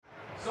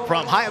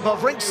From high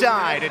above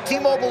ringside at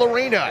T-Mobile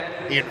Arena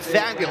in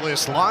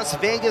fabulous Las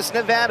Vegas,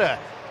 Nevada.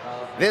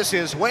 This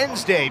is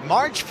Wednesday,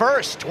 March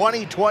 1st,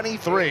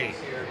 2023,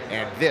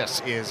 and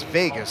this is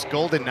Vegas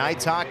Golden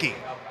Knights hockey.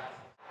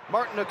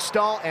 Martin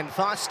Uxtal and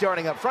Foss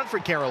starting up front for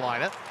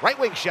Carolina. Right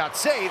wing shot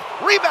saved,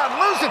 rebound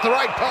loose at the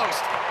right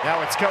post.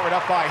 Now it's covered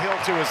up by Hill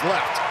to his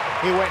left.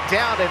 He went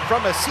down and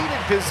from a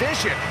seated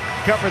position,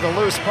 cover the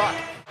loose puck.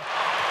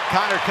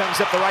 Connor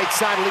comes up the right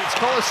side, leads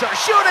Colasar,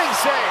 shooting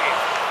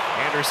save!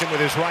 Anderson with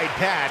his right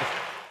pad.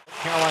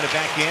 Carolina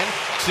back in,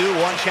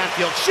 2-1,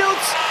 Chatfield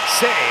shoots,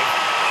 save.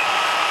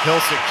 Hill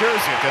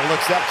secures it, then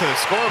looks up to the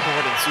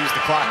scoreboard and sees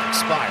the clock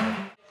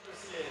expire.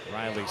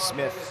 Riley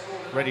Smith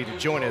ready to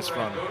join us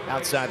from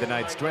outside the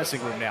Knights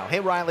dressing room now.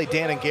 Hey Riley,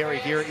 Dan and Gary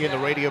here in the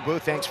radio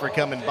booth. Thanks for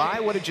coming by.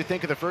 What did you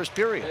think of the first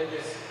period?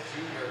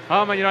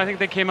 I think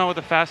they came out with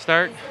a fast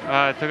start.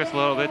 It took us a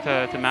little bit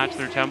to match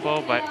their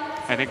tempo, but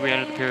I think we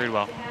ended the period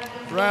well.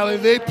 Riley,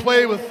 they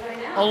play with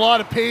a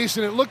lot of pace,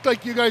 and it looked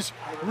like you guys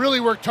really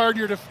worked hard,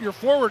 your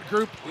forward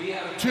group,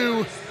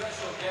 to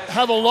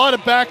have a lot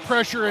of back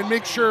pressure and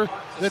make sure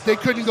that they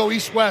couldn't go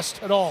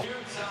east-west at all.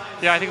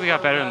 Yeah, I think we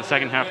got better in the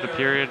second half of the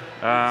period.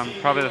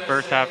 Probably the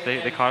first half,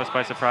 they caught us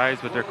by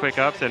surprise with their quick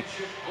ups, and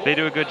they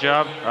do a good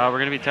job. We're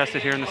going to be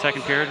tested here in the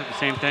second period with the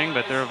same thing,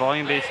 but they're a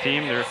volume-based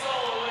team.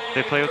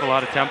 They play with a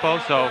lot of tempo,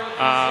 so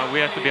we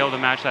have to be able to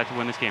match that to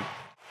win this game.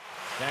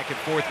 Back and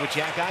forth with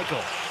Jack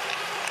Eichel.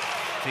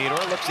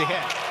 Theodore looks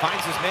ahead, finds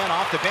his man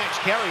off the bench.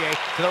 Carrier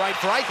to the right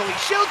for Eichel. He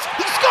shoots,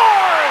 he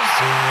scores!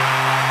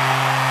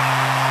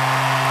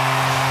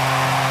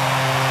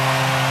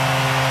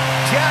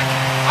 Jack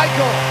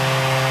Eichel.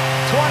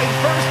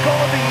 21st goal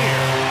of the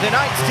year. The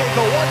Knights take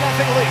a 1-0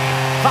 lead.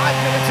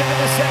 5 minutes into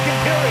the second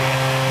period.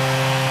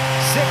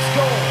 6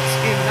 goals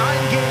in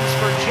 9 games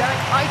for Jack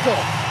Eichel.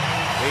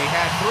 He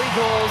had 3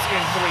 goals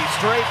in 3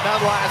 straight.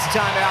 That last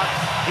time out,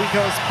 he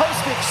goes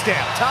postage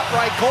stamp, top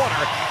right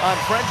corner on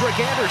Frederick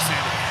Anderson.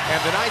 And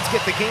the Knights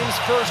get the game's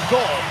first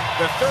goal.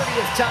 The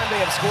 30th time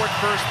they have scored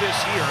first this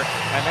year.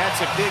 And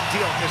that's a big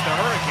deal because the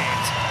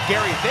Hurricanes,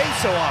 Gary, they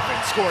so often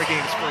score a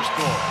game's first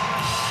goal.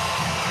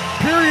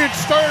 Period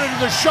started and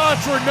the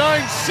shots were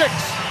 9-6.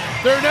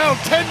 They're now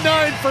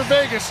 10-9 for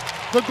Vegas.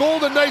 The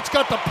Golden Knights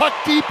got the puck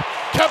deep,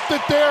 kept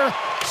it there,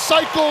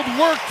 cycled,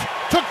 worked,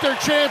 took their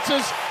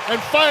chances, and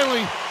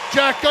finally,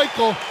 Jack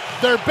Eichel,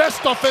 their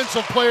best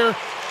offensive player,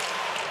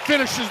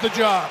 finishes the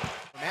job.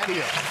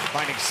 Matteo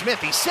finding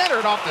Smith. He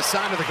centered off the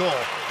side of the goal,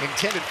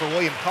 intended for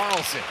William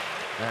Karlsson.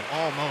 That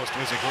almost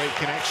was a great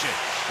connection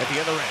at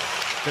the other end.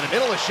 To the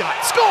middle of the shot,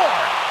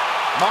 score!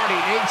 Marty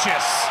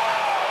Necas.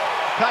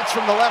 Cuts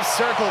from the left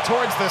circle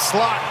towards the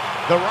slot.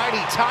 The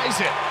righty ties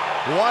it.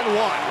 1-1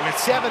 with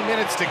 7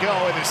 minutes to go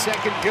in the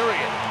second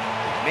period.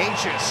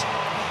 Necas,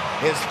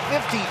 his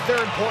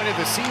 53rd point of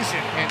the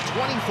season and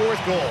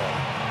 24th goal.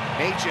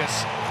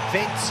 Necas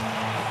thinks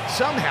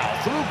somehow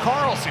through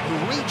Karlsson, who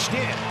reached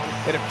in.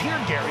 It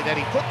appeared, Gary, that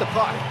he put the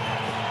puck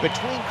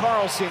between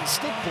Karlsson's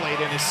stick blade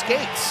and his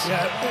skates.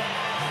 Yeah,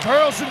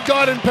 Karlsson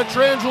got in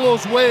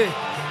Pietrangelo's way.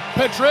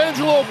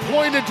 Pietrangelo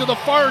pointed to the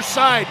far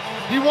side.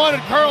 He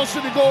wanted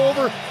Karlsson to go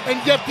over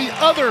and get the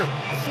other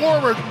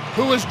forward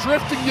who was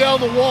drifting down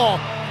the wall.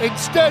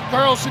 Instead,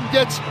 Karlsson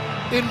gets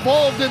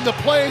involved in the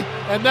play,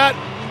 and that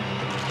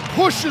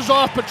pushes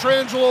off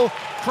Pietrangelo,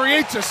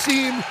 creates a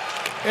seam,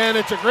 and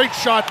it's a great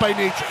shot by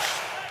Necas.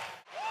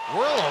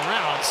 Whirl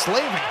around,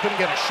 Slavin couldn't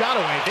get a shot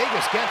away.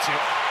 Vegas gets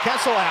it.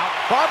 Kessel out,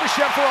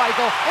 Barbashev for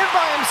Eichel, in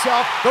by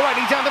himself, the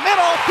righty down the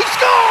middle, he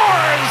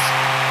scores!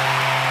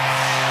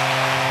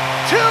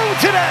 2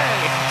 today,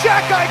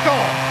 Jack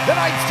Eichel. The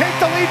Knights take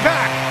the lead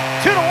back.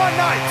 2-1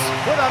 Knights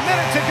with a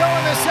minute to go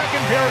in the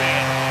second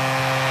period.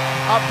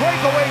 A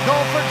breakaway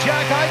goal for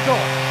Jack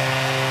Eichel.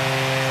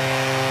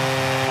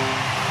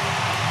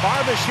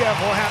 Barbashev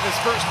will have his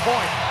first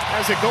point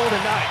as a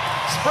Golden Knight.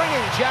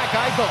 Springing Jack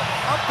Eichel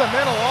up the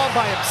middle all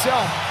by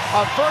himself.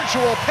 A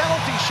virtual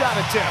penalty shot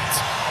attempt.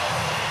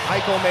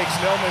 Eichel makes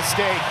no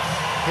mistake.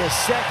 His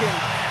second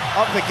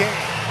of the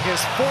game. His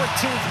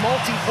 14th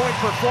multi-point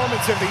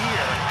performance of the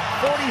year.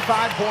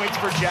 45 points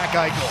for Jack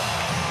Eichel.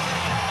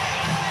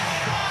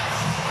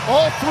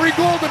 All 3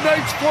 Golden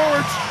Knights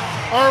forwards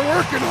are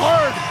working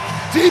hard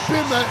deep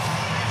in the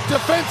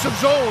defensive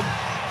zone.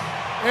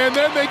 And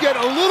then they get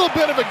a little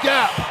bit of a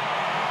gap.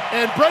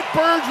 And Brent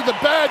Burns with a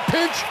bad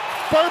pinch.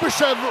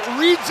 Barbashev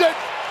reads it,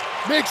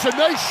 makes a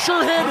nice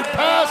sure-handed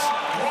pass.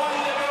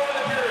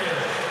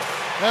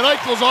 And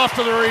Eichel's off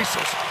to the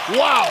races.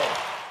 Wow.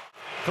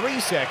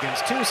 3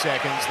 seconds, 2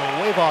 seconds,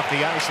 they'll wave off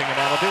the icing, and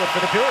that'll do it for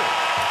the period.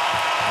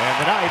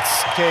 And the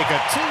Knights take a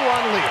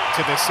 2-1 lead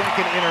to the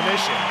second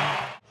intermission.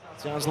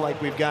 Sounds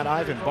like we've got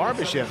Ivan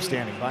Barbashev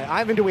standing by.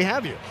 Ivan, do we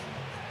have you?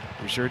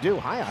 We sure do.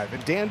 Hi,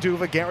 Ivan. Dan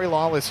Duva, Gary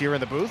Lawless here in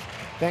the booth.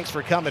 Thanks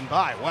for coming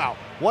by. Wow,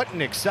 what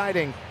an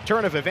exciting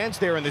turn of events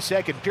there in the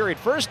second period.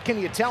 First, can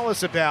you tell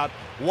us about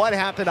what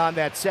happened on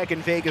that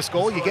second Vegas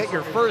goal? You get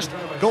your first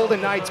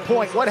Golden Knights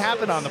point. What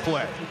happened on the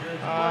play?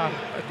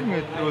 I think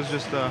it was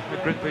just a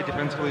great play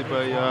defensively,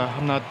 but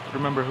I'm not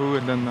remember who.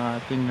 And then I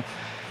think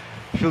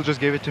Phil just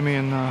gave it to me,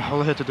 and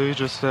all I had to do is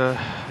just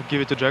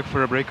give it to Jack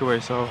for a breakaway.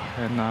 So,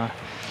 and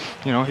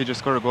you know, he just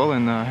scored a goal,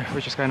 and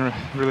which is kind of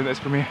really nice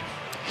for me.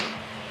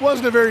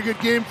 Wasn't a very good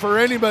game for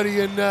anybody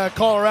in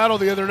Colorado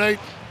the other night.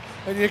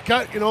 And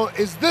you know,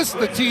 is this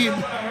the team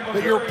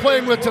that you're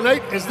playing with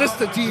tonight? Is this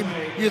the team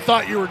you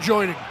thought you were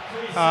joining?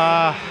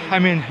 I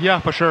mean, yeah,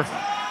 for sure.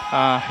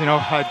 You know,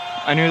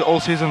 I knew it all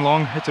season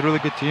long. It's a really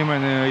good team,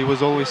 and it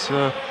was always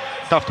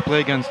tough to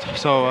play against.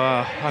 So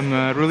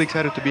I'm really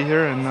excited to be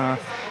here, and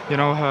you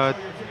know,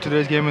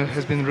 today's game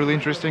has been really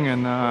interesting,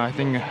 and I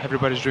think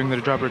everybody's doing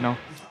their job right now.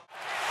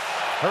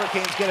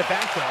 Hurricanes get it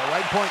back though.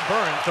 Right point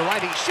Burns. The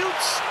righty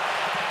shoots.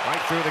 Right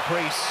through the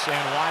crease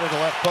and wide of the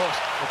left post.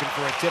 Looking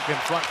for a tip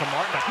in front from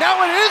Martin. Now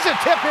it is a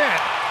tip in.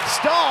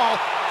 Stahl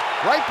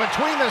right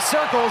between the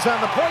circles on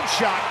the point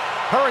shot.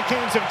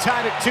 Hurricanes have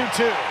tied it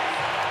 2-2.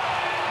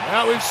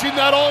 Now we've seen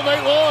that all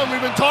night long. We've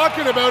been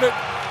talking about it.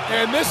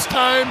 And this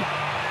time,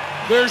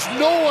 there's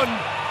no one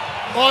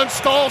on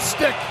Stahl's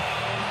stick.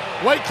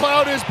 White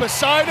Cloud is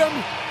beside him.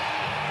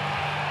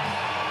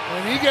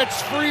 And he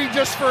gets free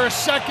just for a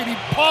second. He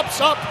pops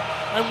up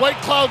and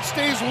White Cloud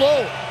stays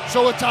low.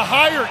 So it's a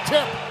higher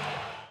tip.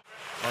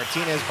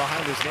 Martinez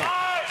behind his net.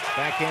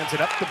 Backhands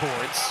it up the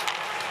boards.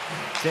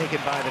 Taken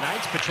by the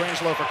Knights.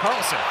 Pietrangelo for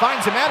Carlson.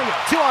 Finds Amadio.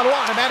 2-on-1.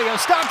 Amadio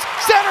stops.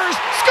 Centers.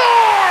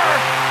 Score!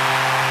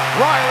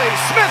 Riley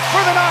Smith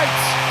for the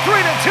Knights.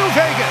 3-2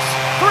 Vegas.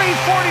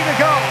 3:40 to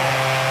go.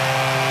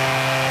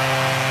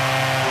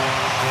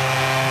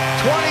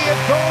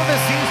 20th goal of the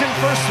season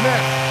for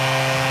Smith.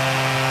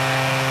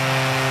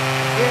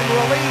 In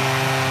relief.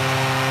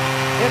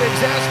 In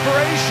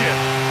exasperation.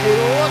 He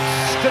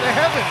looks to the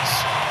heavens.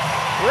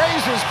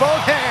 Raises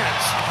both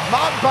hands.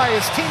 Mobbed by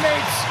his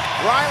teammates.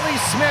 Riley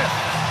Smith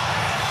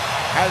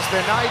has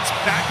the Knights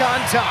back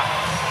on top.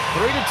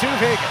 3-2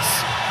 Vegas.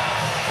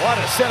 What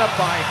a setup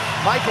by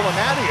Michael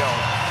Amadio,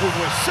 who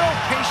was so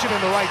patient in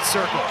the right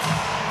circle.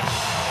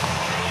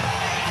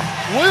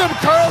 William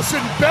Karlsson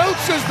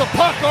bounces the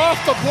puck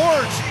off the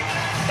boards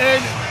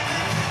and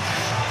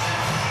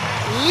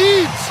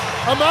leads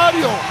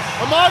Amadio.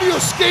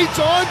 Amadio skates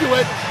onto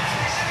it,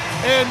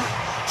 and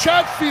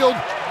Chatfield,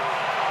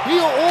 he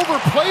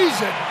overplays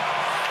it,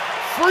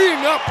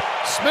 freeing up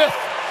Smith.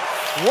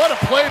 What a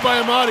play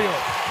by Amadio.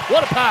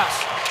 What a pass.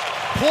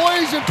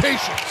 Poise and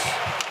patience.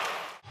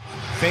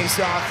 Face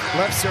off,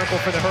 left circle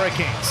for the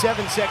Hurricanes.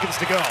 7 seconds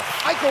to go.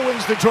 Eichel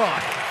wins the draw.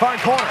 Far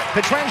corner.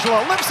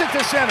 Pietrangelo lifts it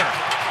to center.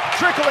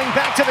 Trickling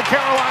back to the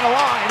Carolina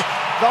line.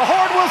 The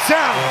horn will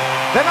sound.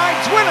 The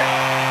Knights win it.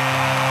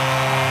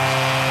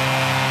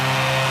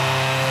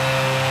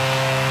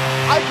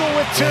 Eichel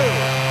with 2.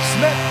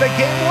 Smith the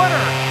game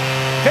winner.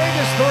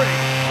 Vegas 3.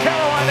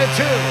 Carolina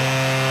 2.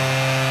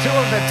 Two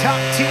of the top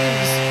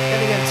teams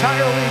in the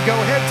entire league go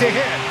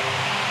head-to-head.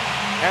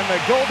 And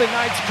the Golden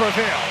Knights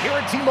prevail here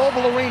at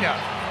T-Mobile Arena.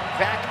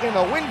 Back in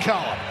the win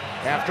column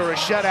after a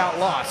shutout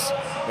loss.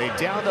 They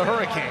down the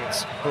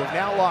Hurricanes, who have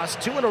now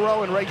lost 2 in a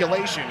row in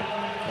regulation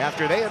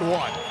after they had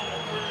won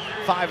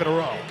 5 in a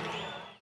row.